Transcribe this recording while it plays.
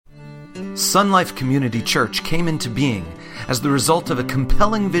Sun Life Community Church came into being as the result of a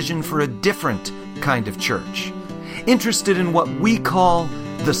compelling vision for a different kind of church, interested in what we call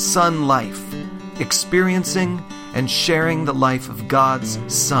the Sun Life, experiencing and sharing the life of God's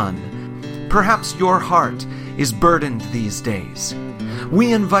Son. Perhaps your heart is burdened these days.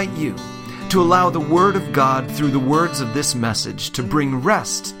 We invite you to allow the Word of God through the words of this message to bring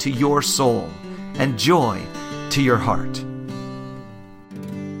rest to your soul and joy to your heart.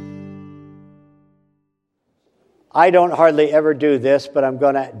 I don't hardly ever do this, but I'm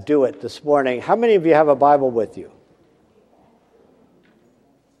going to do it this morning. How many of you have a Bible with you?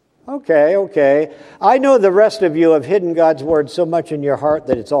 Okay. I know the rest of you have hidden God's Word so much in your heart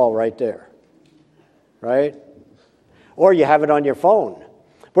that it's all right there. Right? Or you have it on your phone.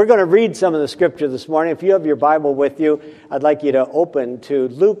 We're going to read some of the Scripture this morning. If you have your Bible with you, I'd like you to open to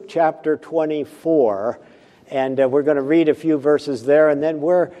Luke chapter 24. And we're going to read a few verses there, and then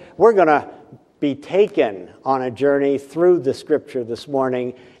we're going to be taken on a journey through the Scripture this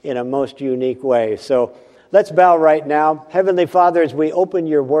morning in a most unique way. So let's bow right now. Heavenly Father, as we open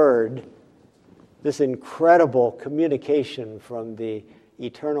your Word, this incredible communication from the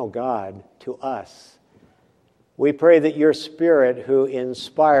eternal God to us, we pray that your Spirit, who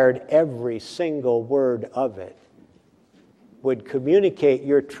inspired every single word of it, would communicate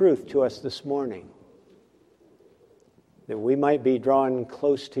your truth to us this morning, that we might be drawn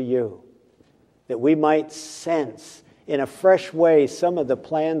close to you, that we might sense in a fresh way some of the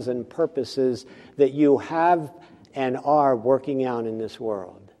plans and purposes that you have and are working out in this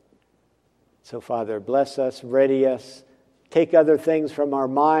world. So, Father, bless us, ready us, take other things from our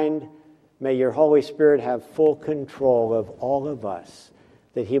mind. May your Holy Spirit have full control of all of us,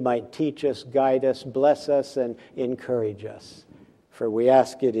 that he might teach us, guide us, bless us, and encourage us. For we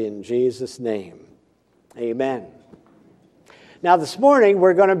ask it in Jesus' name. Amen. Now, this morning,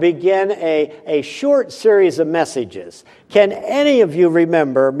 we're going to begin a short series of messages. Can any of you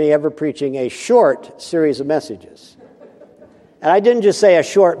remember me ever preaching a short series of messages? And I didn't just say a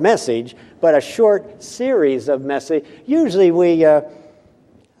short message, but a short series of messages. Usually a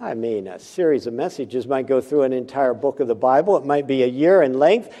series of messages might go through an entire book of the Bible. It might be a year in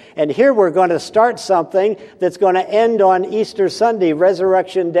length. And here we're going to start something that's going to end on Easter Sunday,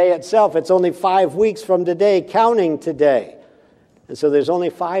 Resurrection Day itself. It's only 5 weeks from today, counting today. And so there's only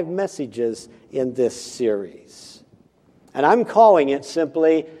 5 messages in this series. And I'm calling it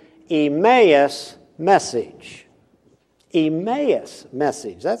simply Emmaus Message. Emmaus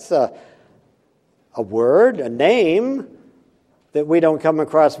Message. That's a word, a name that we don't come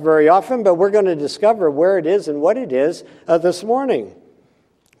across very often, but we're going to discover where it is and what it is this morning.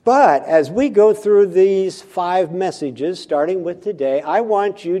 But as we go through these 5 messages, starting with today, I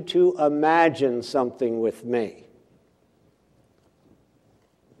want you to imagine something with me.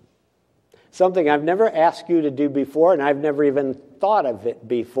 Something I've never asked you to do before, and I've never even thought of it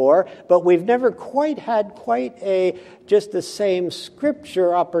before, but we've never quite had just the same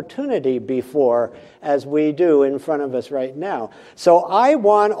Scripture opportunity before as we do in front of us right now. So I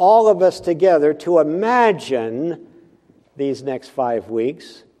want all of us together to imagine these next 5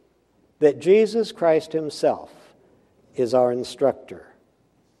 weeks that Jesus Christ himself is our instructor.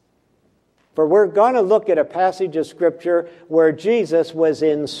 For we're going to look at a passage of Scripture where Jesus was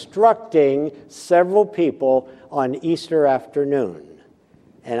instructing several people on Easter afternoon.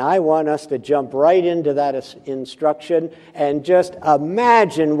 And I want us to jump right into that instruction and just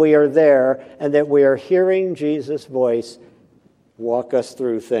imagine we are there and that we are hearing Jesus' voice walk us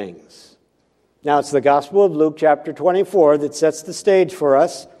through things. Now, it's the Gospel of Luke chapter 24 that sets the stage for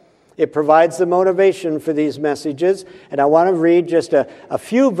us. It provides the motivation for these messages, and I want to read just a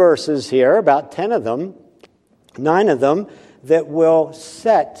few verses here, about 9 of them, that will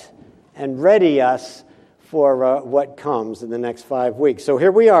set and ready us for what comes in the next 5 weeks. So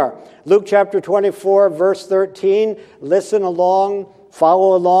here we are, Luke chapter 24, verse 13. Listen along,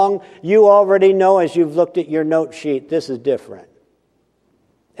 follow along. You already know as you've looked at your note sheet, this is different.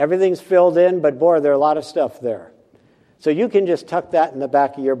 Everything's filled in, but boy, there are a lot of stuff there. So you can just tuck that in the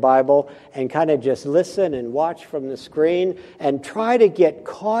back of your Bible and kind of just listen and watch from the screen and try to get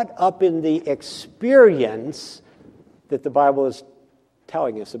caught up in the experience that the Bible is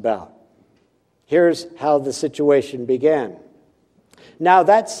telling us about. Here's how the situation began. Now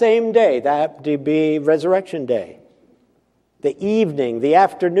that same day, that to be Resurrection Day, the evening, the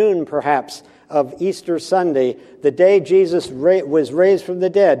afternoon perhaps, of Easter Sunday, the day Jesus was raised from the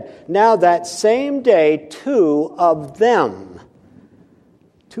dead. Now that same day, two of them.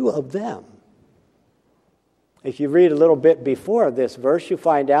 If you read a little bit before this verse, you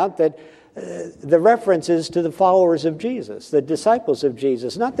find out that the references to the followers of Jesus, the disciples of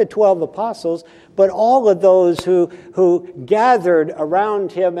Jesus, not the 12 apostles, but all of those who gathered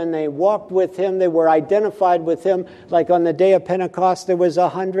around him and they walked with him. They were identified with him. Like on the day of Pentecost, there was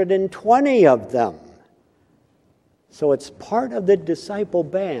 120 of them. So it's part of the disciple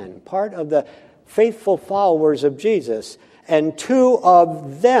band, part of the faithful followers of Jesus. And 2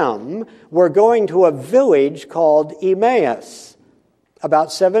 of them were going to a village called Emmaus,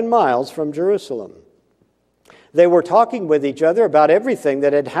 about 7 miles from Jerusalem. They were talking with each other about everything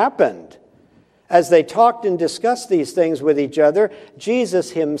that had happened. As they talked and discussed these things with each other,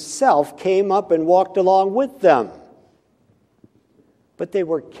 Jesus himself came up and walked along with them. But they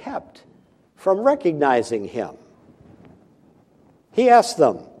were kept from recognizing him. He asked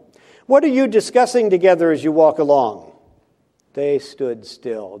them, "What are you discussing together as you walk along?" They stood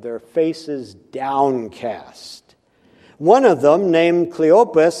still, their faces downcast. One of them, named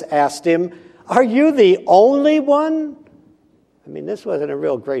Cleopas, asked him, "Are you the only one?" I mean, this wasn't a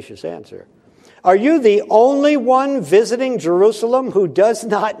real gracious answer. "Are you the only one visiting Jerusalem who does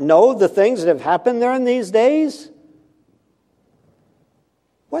not know the things that have happened there in these days?"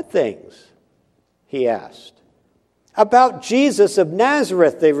 "What things?" he asked. "About Jesus of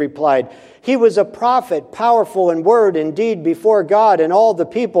Nazareth," they replied. "He was a prophet, powerful in word and deed before God and all the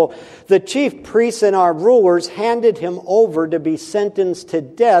people. The chief priests and our rulers handed him over to be sentenced to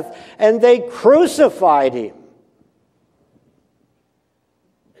death, and they crucified him.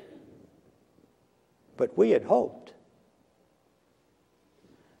 But we had hoped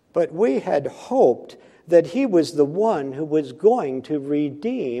that he was the one who was going to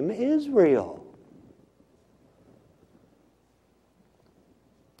redeem Israel."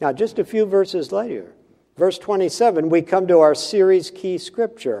 Now, just a few verses later, verse 27, we come to our series key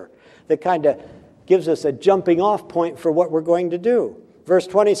scripture that kind of gives us a jumping off point for what we're going to do. Verse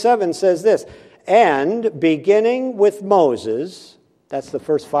 27 says this, "And beginning with Moses," that's the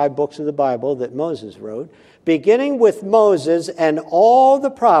first 5 books of the Bible that Moses wrote, "beginning with Moses and all the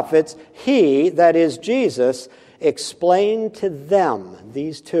prophets, he," that is Jesus, "explained to them,"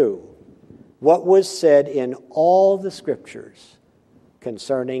 these 2, "what was said in all the scriptures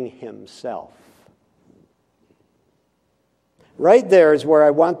concerning himself." Right there is where I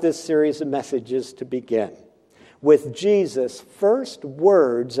want this series of messages to begin, with Jesus' first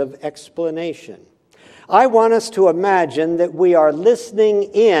words of explanation. I want us to imagine that we are listening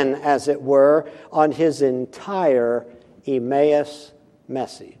in, as it were, on his entire Emmaus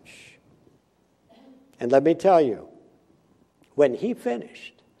message. And let me tell you, when he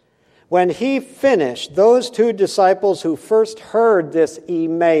finished, those 2 disciples who first heard this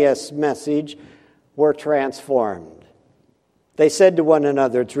Emmaus message were transformed. They said to one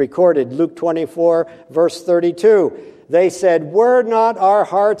another, it's recorded, Luke 24, verse 32, they said, "Were not our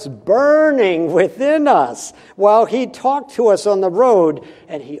hearts burning within us while he talked to us on the road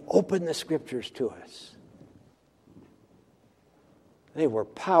and he opened the scriptures to us?" They were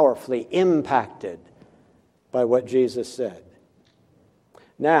powerfully impacted by what Jesus said.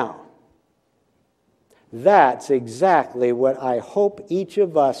 Now, that's exactly what I hope each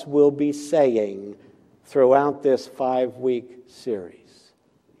of us will be saying throughout this 5-week series.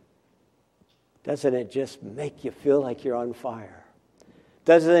 Doesn't it just make you feel like you're on fire?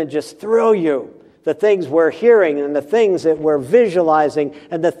 Doesn't it just thrill you? The things we're hearing and the things that we're visualizing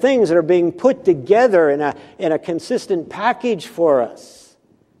and the things that are being put together in a consistent package for us.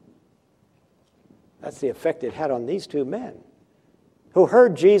 That's the effect it had on these 2 men who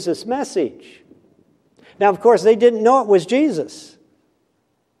heard Jesus' message. Now, of course, they didn't know it was Jesus.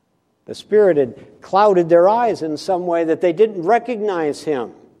 The Spirit had clouded their eyes in some way that they didn't recognize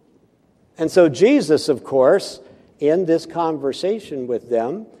him. And so Jesus, of course, in this conversation with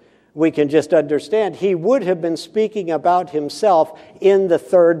them, we can just understand he would have been speaking about himself in the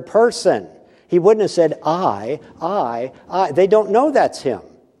 3rd person. He wouldn't have said, I. They don't know that's him.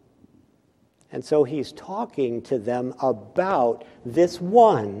 And so he's talking to them about this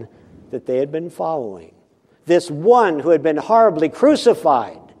one that they had been following. This one who had been horribly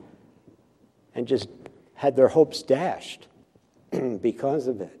crucified and just had their hopes dashed because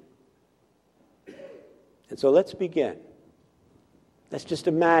of it. And so let's begin. Let's just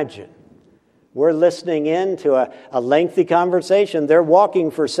imagine. We're listening in to a lengthy conversation. They're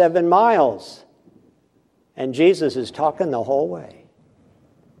walking for 7 miles. And Jesus is talking the whole way.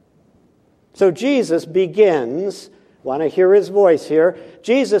 So Jesus begins, want to hear his voice here,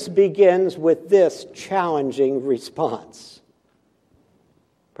 Jesus begins with this challenging response.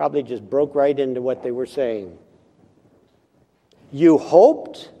 Probably just broke right into what they were saying. You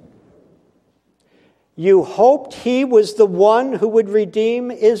hoped he was the one who would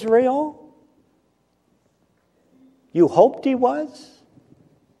redeem Israel? You hoped he was?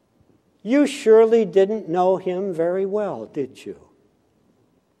 You surely didn't know him very well, did you?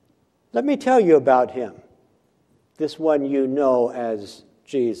 Let me tell you about him, this one you know as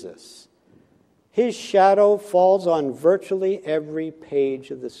Jesus. His shadow falls on virtually every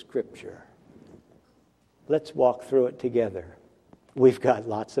page of the Scripture. Let's walk through it together. We've got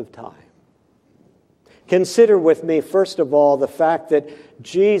lots of time. Consider with me, first of all, the fact that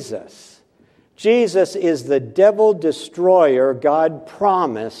Jesus is the devil destroyer God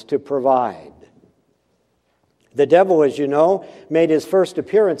promised to provide. The devil, as you know, made his first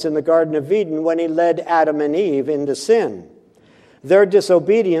appearance in the Garden of Eden when he led Adam and Eve into sin. Their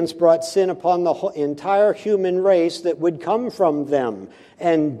disobedience brought sin upon the entire human race that would come from them,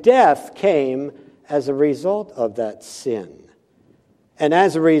 and death came as a result of that sin. And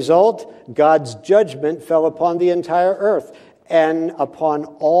as a result, God's judgment fell upon the entire earth and upon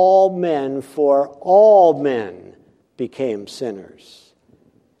all men, for all men became sinners.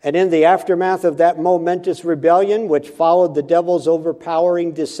 And in the aftermath of that momentous rebellion, which followed the devil's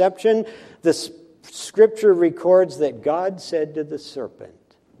overpowering deception, the Scripture records that God said to the serpent,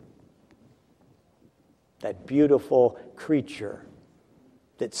 that beautiful creature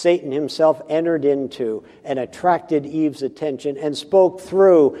that Satan himself entered into and attracted Eve's attention and spoke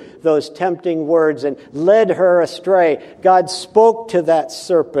through those tempting words and led her astray. God spoke to that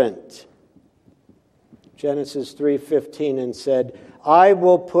serpent, Genesis 3:15, and said, I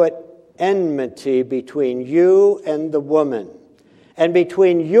will put enmity between you and the woman, and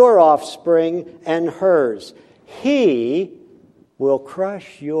between your offspring and hers. He will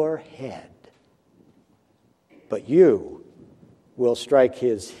crush your head, but you will strike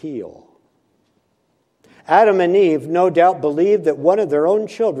his heel. Adam and Eve no doubt believed that one of their own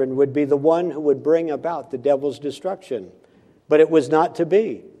children would be the one who would bring about the devil's destruction, but it was not to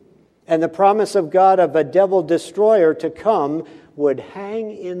be. And the promise of God of a devil destroyer to come would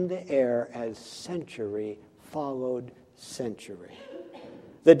hang in the air as century followed century.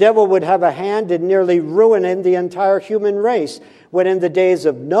 The devil would have a hand in nearly ruining the entire human race, when in the days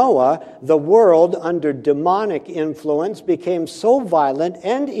of Noah, the world under demonic influence became so violent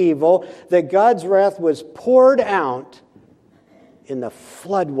and evil that God's wrath was poured out in the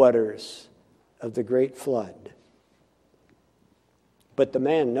floodwaters of the great flood. But the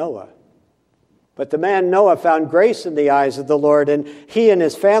man Noah found grace in the eyes of the Lord, and he and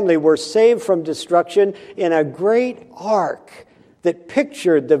his family were saved from destruction in a great ark that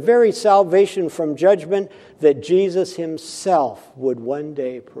pictured the very salvation from judgment that Jesus himself would one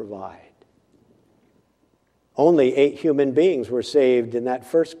day provide. Only 8 human beings were saved in that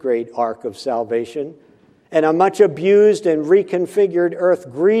first great ark of salvation, and a much abused and reconfigured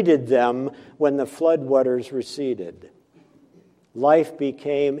earth greeted them when the floodwaters receded. Life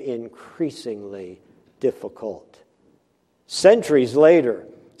became increasingly difficult. Centuries later,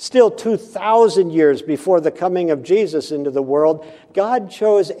 still 2,000 years before the coming of Jesus into the world, God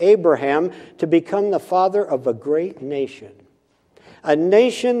chose Abraham to become the father of a great nation. A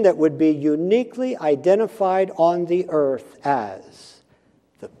nation that would be uniquely identified on the earth as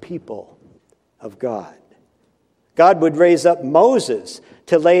the people of God. God would raise up Moses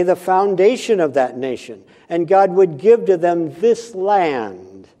to lay the foundation of that nation, and God would give to them this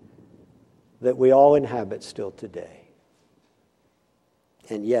land that we all inhabit still today.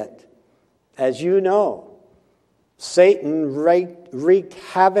 And yet, as you know, Satan wreaked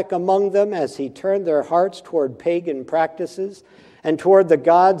havoc among them as he turned their hearts toward pagan practices and toward the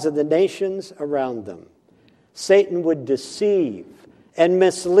gods of the nations around them. Satan would deceive and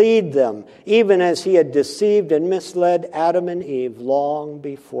mislead them, even as he had deceived and misled Adam and Eve long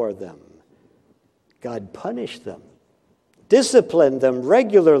before them. God punished them, disciplined them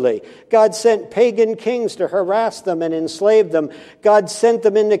regularly. God sent pagan kings to harass them and enslave them. God sent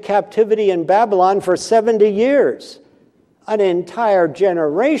them into captivity in Babylon for 70 years. An entire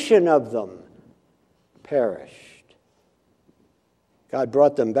generation of them perished. God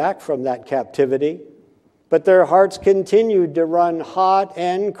brought them back from that captivity, but their hearts continued to run hot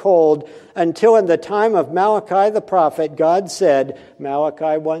and cold until in the time of Malachi the prophet, God said,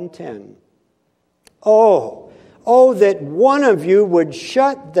 Malachi 1:10, Oh, that one of you would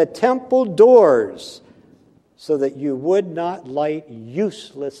shut the temple doors so that you would not light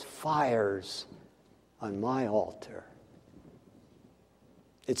useless fires on my altar.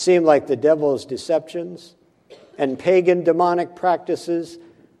 It seemed like the devil's deceptions and pagan demonic practices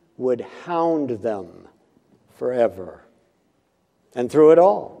would hound them forever. And through it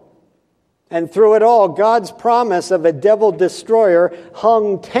all, God's promise of a devil destroyer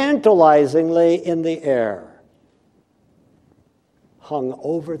hung tantalizingly in the air. Hung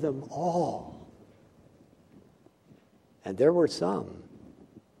over them all. And there were some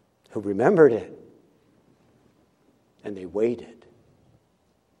who remembered it. And they waited.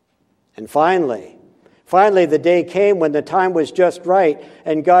 And finally, the day came when the time was just right,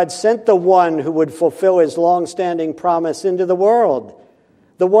 and God sent the one who would fulfill his long-standing promise into the world.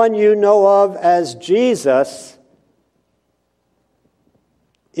 The one you know of as Jesus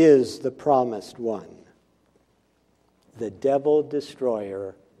is the promised one, the devil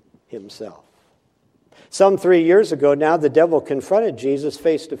destroyer himself. Some 3 years ago now, the devil confronted Jesus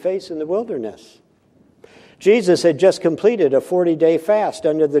face to face in the wilderness. Jesus had just completed a 40-day fast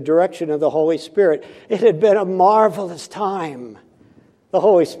under the direction of the Holy Spirit. It had been a marvelous time. The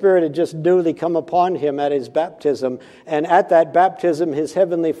Holy Spirit had just newly come upon him at his baptism, and at that baptism, his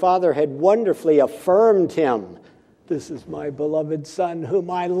heavenly Father had wonderfully affirmed him. This is my beloved Son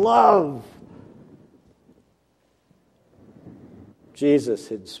whom I love. Jesus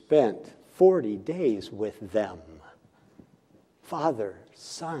had spent 40 days with them. Father,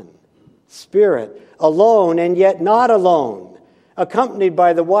 Son, Spirit, alone and yet not alone, accompanied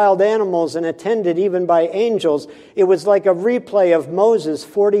by the wild animals and attended even by angels. It was like a replay of Moses'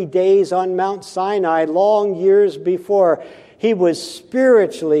 40 days on Mount Sinai long years before. He was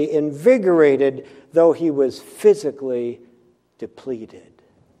spiritually invigorated, though he was physically depleted.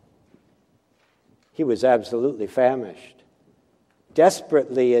 He was absolutely famished,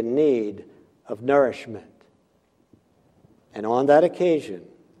 desperately in need of nourishment. And on that occasion,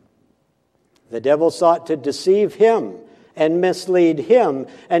 the devil sought to deceive him and mislead him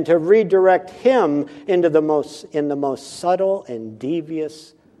and to redirect him in the most subtle and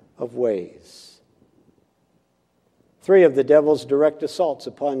devious of ways. 3 of the devil's direct assaults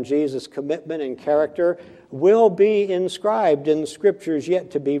upon Jesus' commitment and character will be inscribed in scriptures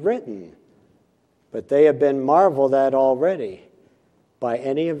yet to be written, but they have been marveled at already by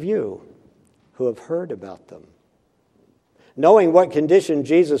any of you who have heard about them. Knowing what condition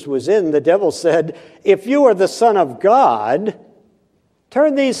Jesus was in, the devil said, "If you are the Son of God,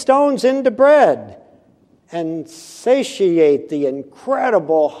 turn these stones into bread and satiate the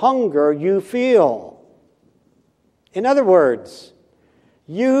incredible hunger you feel." In other words,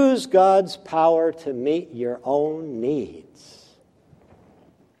 use God's power to meet your own needs.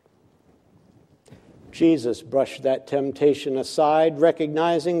 Jesus brushed that temptation aside,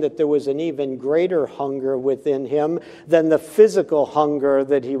 recognizing that there was an even greater hunger within him than the physical hunger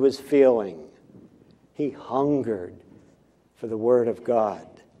that he was feeling. He hungered for the Word of God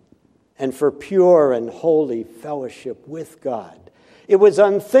and for pure and holy fellowship with God. It was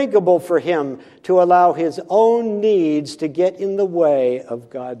unthinkable for him to allow his own needs to get in the way of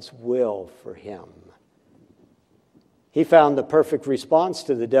God's will for him. He found the perfect response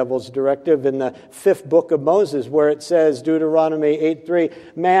to the devil's directive in the 5th book of Moses, where it says, Deuteronomy 8:3,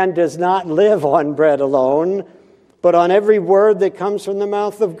 "Man does not live on bread alone, but on every word that comes from the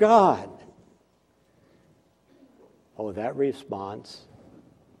mouth of God." Oh, that response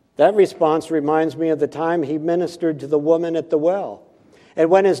reminds me of the time he ministered to the woman at the well. And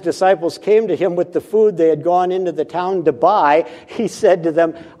when his disciples came to him with the food they had gone into the town to buy, he said to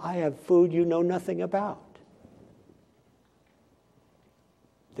them, "I have food you know nothing about."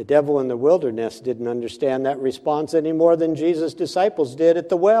 The devil in the wilderness didn't understand that response any more than Jesus' disciples did at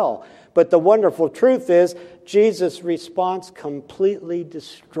the well. But the wonderful truth is, Jesus' response completely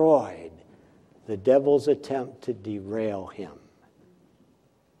destroyed the devil's attempt to derail him.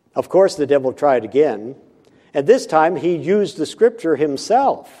 Of course, the devil tried again, and this time he used the scripture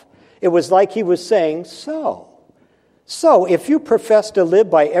himself. It was like he was saying, So, if you profess to live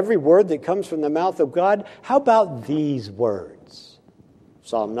by every word that comes from the mouth of God, how about these words?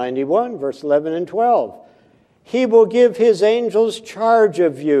 Psalm 91, verse 11 and 12. "He will give his angels charge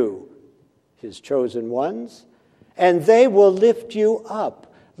of you," his chosen ones, "and they will lift you up,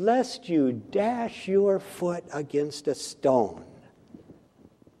 lest you dash your foot against a stone."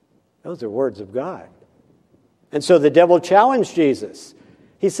 Those are words of God. And so the devil challenged Jesus.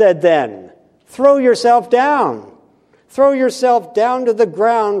 He said then, "Throw yourself down. Throw yourself down to the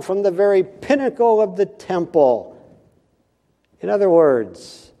ground from the very pinnacle of the temple." In other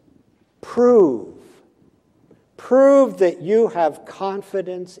words, prove that you have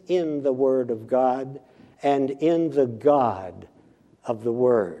confidence in the Word of God and in the God of the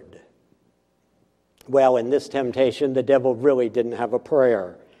Word. Well, in this temptation, the devil really didn't have a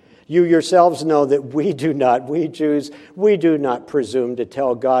prayer. You yourselves know that we Jews, we do not presume to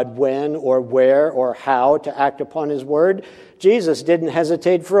tell God when or where or how to act upon His Word. Jesus didn't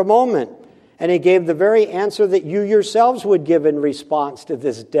hesitate for a moment. And he gave the very answer that you yourselves would give in response to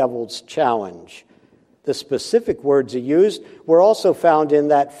this devil's challenge. The specific words he used were also found in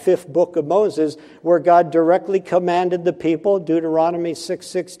that fifth book of Moses, where God directly commanded the people, Deuteronomy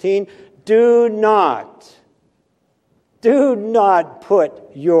 6:16, do not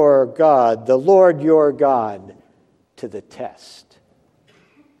put your God, the Lord your God, to the test.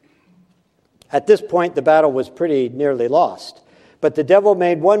 At this point, the battle was pretty nearly lost, but the devil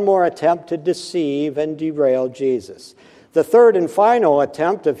made one more attempt to deceive and derail Jesus. The third and final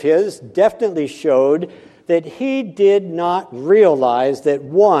attempt of his definitely showed that he did not realize that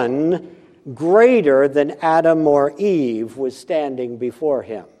one greater than Adam or Eve was standing before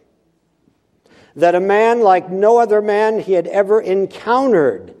him. That a man like no other man he had ever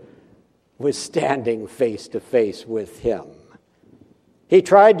encountered was standing face to face with him. He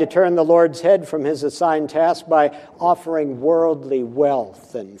tried to turn the Lord's head from his assigned task by offering worldly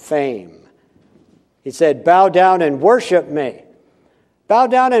wealth and fame. He said, bow down and worship me. Bow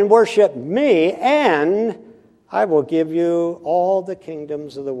down and worship me, and I will give you all the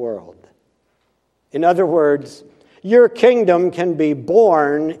kingdoms of the world. In other words, your kingdom can be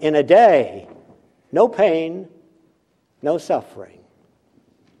born in a day. No pain, no suffering.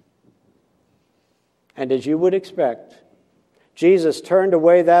 And as you would expect, Jesus turned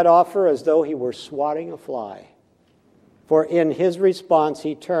away that offer as though he were swatting a fly. For in his response,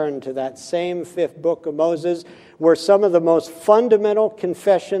 he turned to that same fifth book of Moses, where some of the most fundamental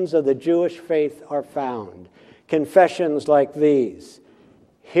confessions of the Jewish faith are found. Confessions like these: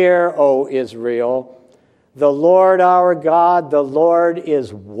 Hear, O Israel, the Lord our God, the Lord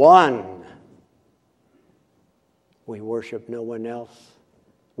is one. We worship no one else.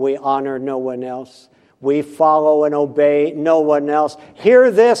 We honor no one else. We follow and obey no one else. Hear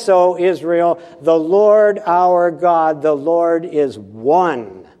this, O Israel, the Lord our God, the Lord is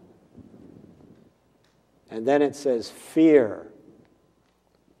one. And then it says fear.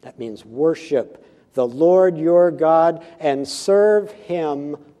 That means worship the Lord your God and serve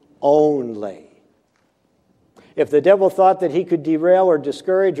him only. If the devil thought that he could derail or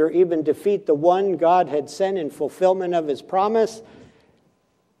discourage or even defeat the one God had sent in fulfillment of his promise,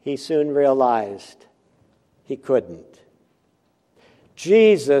 he soon realized he couldn't.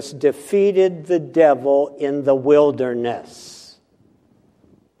 Jesus defeated the devil in the wilderness.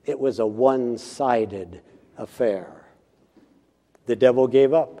 It was a one-sided affair. The devil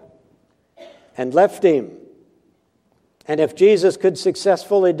gave up and left him. And if Jesus could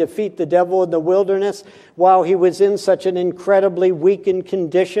successfully defeat the devil in the wilderness while he was in such an incredibly weakened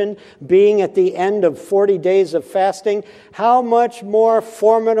condition, being at the end of 40 days of fasting, how much more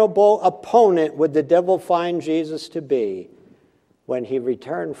formidable opponent would the devil find Jesus to be when he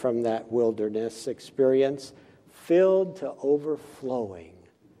returned from that wilderness experience filled to overflowing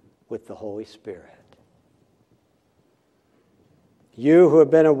with the Holy Spirit? You who have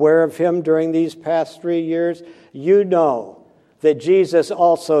been aware of him during these past 3 years, you know that Jesus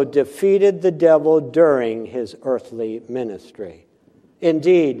also defeated the devil during his earthly ministry.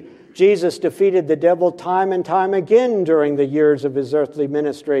 Indeed, Jesus defeated the devil time and time again during the years of his earthly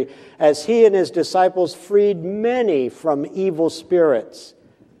ministry, as he and his disciples freed many from evil spirits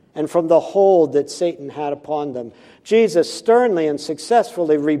and from the hold that Satan had upon them. Jesus sternly and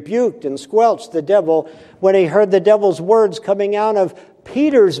successfully rebuked and squelched the devil when he heard the devil's words coming out of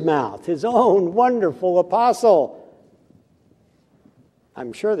Peter's mouth, his own wonderful apostle.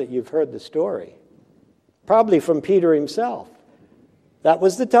 I'm sure that you've heard the story, probably from Peter himself. That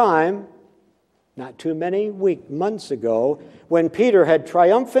was the time, not too many months ago, when Peter had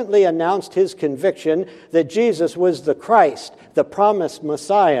triumphantly announced his conviction that Jesus was the Christ, the promised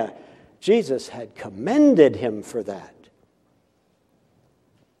Messiah. Jesus had commended him for that.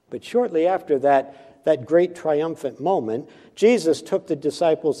 But shortly after that great triumphant moment, Jesus took the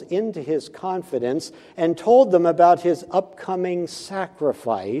disciples into his confidence and told them about his upcoming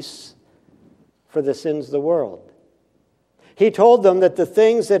sacrifice for the sins of the world. He told them that the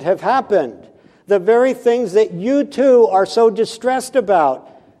things that have happened, the very things that you too are so distressed about,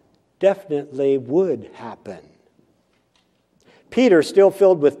 definitely would happen. Peter, still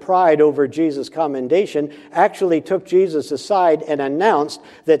filled with pride over Jesus' commendation, actually took Jesus aside and announced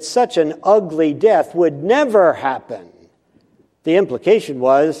that such an ugly death would never happen. The implication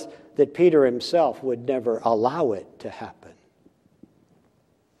was that Peter himself would never allow it to happen.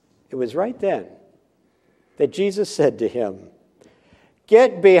 It was right then that Jesus said to him,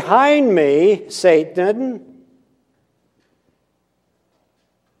 "Get behind me, Satan."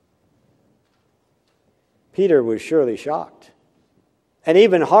 Peter was surely shocked and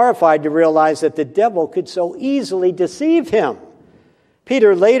even horrified to realize that the devil could so easily deceive him.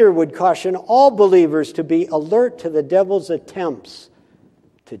 Peter later would caution all believers to be alert to the devil's attempts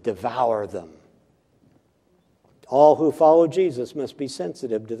to devour them. All who follow Jesus must be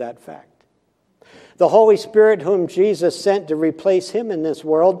sensitive to that fact. The Holy Spirit whom Jesus sent to replace him in this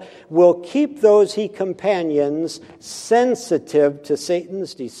world will keep those he companions sensitive to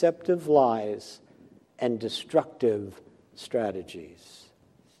Satan's deceptive lies and destructive strategies.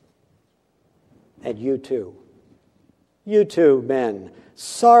 And you too, men,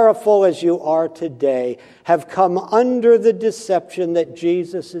 sorrowful as you are today, have come under the deception that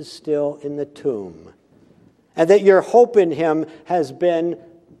Jesus is still in the tomb and that your hope in him has been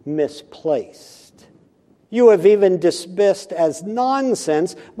misplaced. You have even dismissed as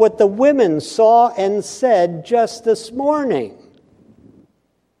nonsense what the women saw and said just this morning.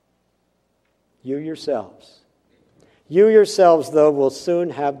 You yourselves, though, will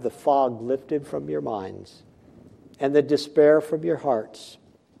soon have the fog lifted from your minds and the despair from your hearts.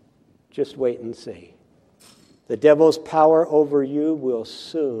 Just wait and see. The devil's power over you will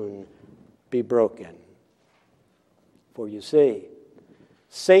soon be broken. For you see,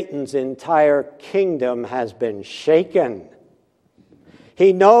 Satan's entire kingdom has been shaken.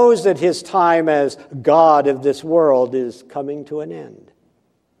 He knows that his time as God of this world is coming to an end.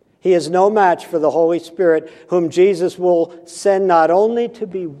 He is no match for the Holy Spirit, whom Jesus will send not only to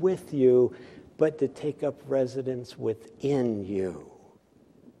be with you, but to take up residence within you.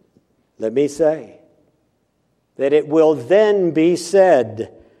 Let me say that it will then be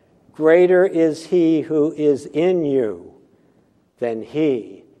said, "Greater is he who is in you than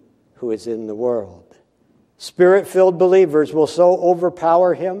he who is in the world." Spirit-filled believers will so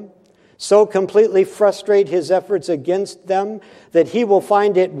overpower him, so completely frustrate his efforts against them, that he will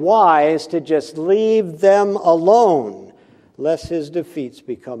find it wise to just leave them alone, lest his defeats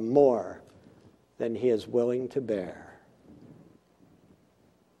become more than he is willing to bear.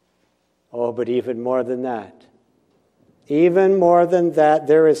 Oh, but even more than that,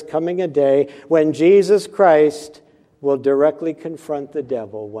 there is coming a day when Jesus Christ will directly confront the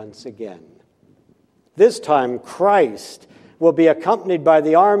devil once again. This time, Christ will be accompanied by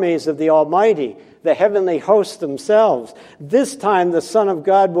the armies of the Almighty, the heavenly hosts themselves. This time, the Son of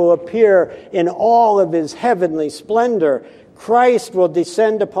God will appear in all of his heavenly splendor. Christ will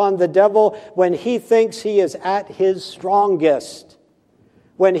descend upon the devil when he thinks he is at his strongest,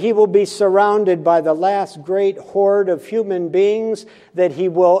 when he will be surrounded by the last great horde of human beings that he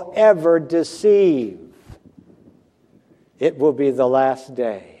will ever deceive. It will be the last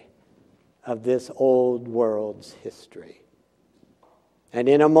day of this old world's history. And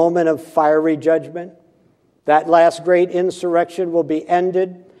in a moment of fiery judgment, that last great insurrection will be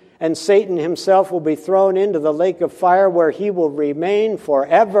ended, and Satan himself will be thrown into the lake of fire, where he will remain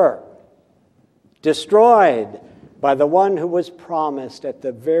forever, destroyed by the one who was promised at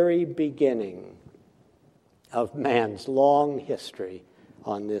the very beginning of man's long history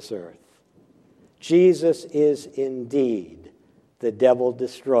on this earth. Jesus is indeed the devil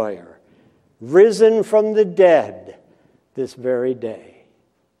destroyer, risen from the dead this very day.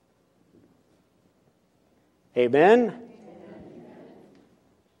 Amen?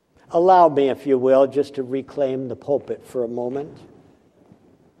 Allow me, if you will, just to reclaim the pulpit for a moment.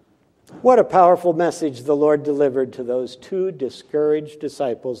 What a powerful message the Lord delivered to those two discouraged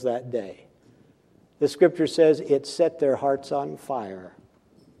disciples that day. The scripture says it set their hearts on fire.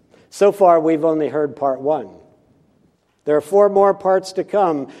 So far, we've only heard part one. There are 4 more parts to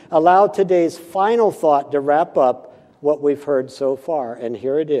come. Allow today's final thought to wrap up what we've heard so far. And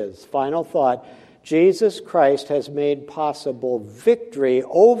here it is. Final thought. Jesus Christ has made possible victory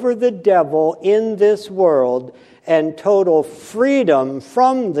over the devil in this world and total freedom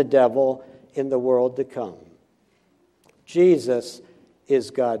from the devil in the world to come. Jesus is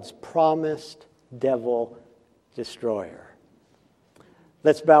God's promised devil destroyer.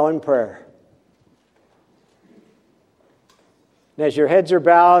 Let's bow in prayer. And as your heads are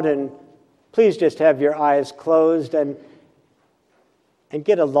bowed, and please just have your eyes closed and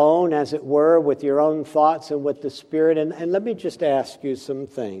get alone, as it were, with your own thoughts and with the Spirit. And let me just ask you some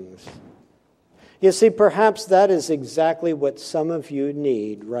things. You see, perhaps that is exactly what some of you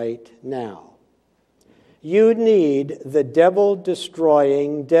need right now. You need the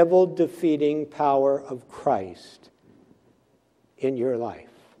devil-destroying, devil-defeating power of Christ in your life.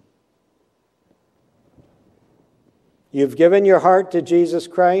 You've given your heart to Jesus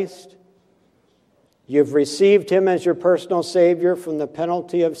Christ. You've received him as your personal Savior from the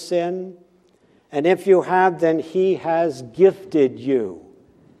penalty of sin. And if you have, then he has gifted you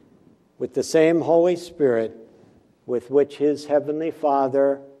with the same Holy Spirit with which his heavenly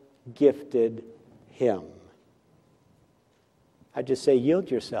Father gifted him. I just say,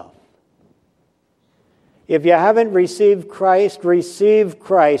 yield yourself. If you haven't received Christ, receive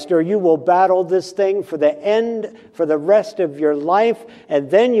Christ, or you will battle this thing for the rest of your life,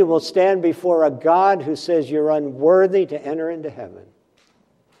 and then you will stand before a God who says you're unworthy to enter into heaven.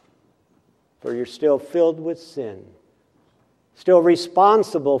 For you're still filled with sin, still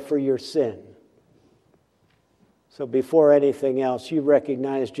responsible for your sin. So before anything else, you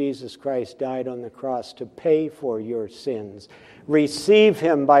recognize Jesus Christ died on the cross to pay for your sins. Receive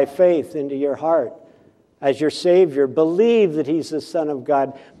Him by faith into your heart as your Savior. Believe that He's the Son of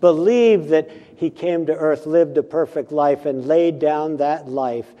God. Believe that He came to earth, lived a perfect life, and laid down that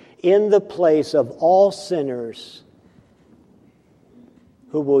life in the place of all sinners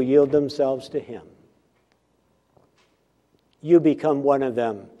who will yield themselves to Him. You become one of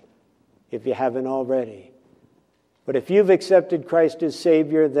them if you haven't already. But if you've accepted Christ as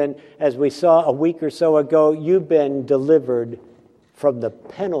Savior, then as we saw a week or so ago, you've been delivered from the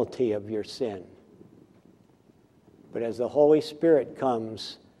penalty of your sin. But as the Holy Spirit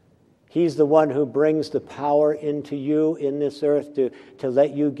comes, He's the one who brings the power into you in this earth to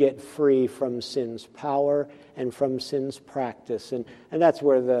let you get free from sin's power and from sin's practice. And that's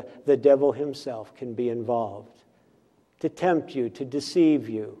where the devil himself can be involved. To tempt you, to deceive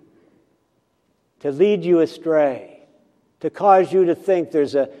you, to lead you astray, to cause you to think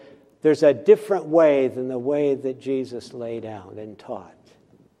there's a different way than the way that Jesus laid out and taught.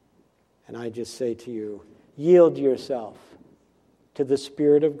 And I just say to you, yield yourself to the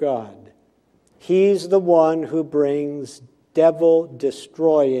Spirit of God. He's the one who brings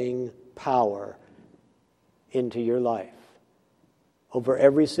devil-destroying power into your life over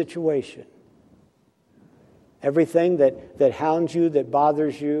every situation. Everything that hounds you, that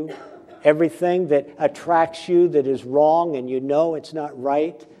bothers you, everything that attracts you that is wrong and you know it's not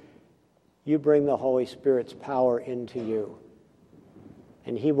right, you bring the Holy Spirit's power into you.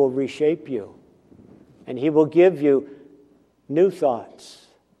 And He will reshape you. And He will give you new thoughts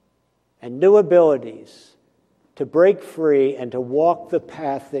and new abilities to break free and to walk the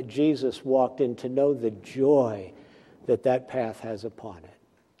path that Jesus walked in, to know the joy that path has upon it.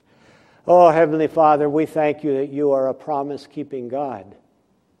 Oh, Heavenly Father, we thank You that You are a promise-keeping God.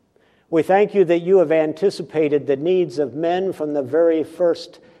 We thank You that You have anticipated the needs of men from the very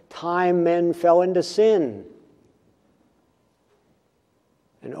first time men fell into sin.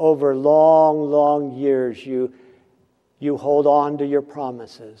 And over long, long years, you hold on to Your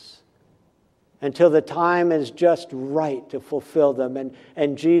promises until the time is just right to fulfill them.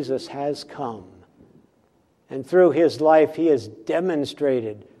 And Jesus has come. And through His life, He has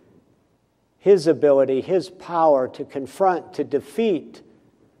demonstrated His ability, His power to confront, to defeat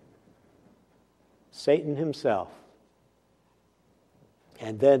Satan himself.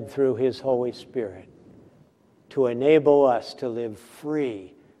 And then through His Holy Spirit, to enable us to live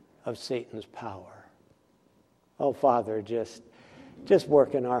free of Satan's power. Oh, Father, just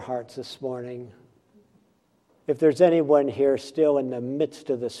work in our hearts this morning. If there's anyone here still in the midst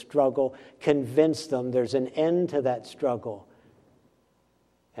of the struggle, convince them there's an end to that struggle.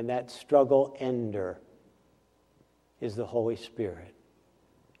 And that struggle ender is the Holy Spirit,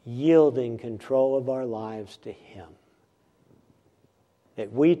 yielding control of our lives to Him,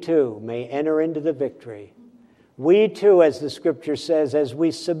 that we too may enter into the victory. We too, as the Scripture says, as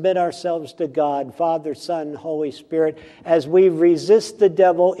we submit ourselves to God, Father, Son, Holy Spirit, as we resist the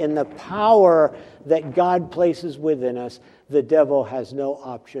devil in the power that God places within us, the devil has no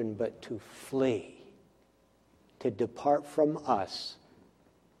option but to flee, to depart from us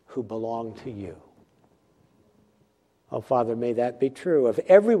who belong to You. Oh, Father, may that be true of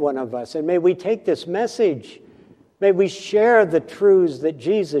every one of us, and may we take this message. May we share the truths that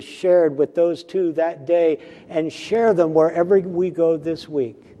Jesus shared with those two that day and share them wherever we go this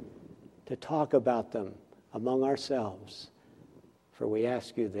week to talk about them among ourselves. For we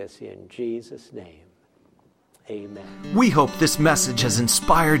ask You this in Jesus' name. Amen. We hope this message has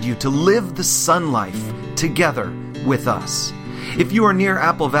inspired you to live the Son life together with us. If you are near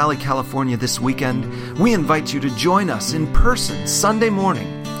Apple Valley, California this weekend, we invite you to join us in person Sunday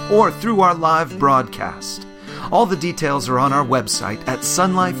morning or through our live broadcast. All the details are on our website at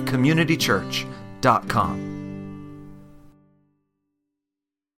sunlifecommunitychurch.com.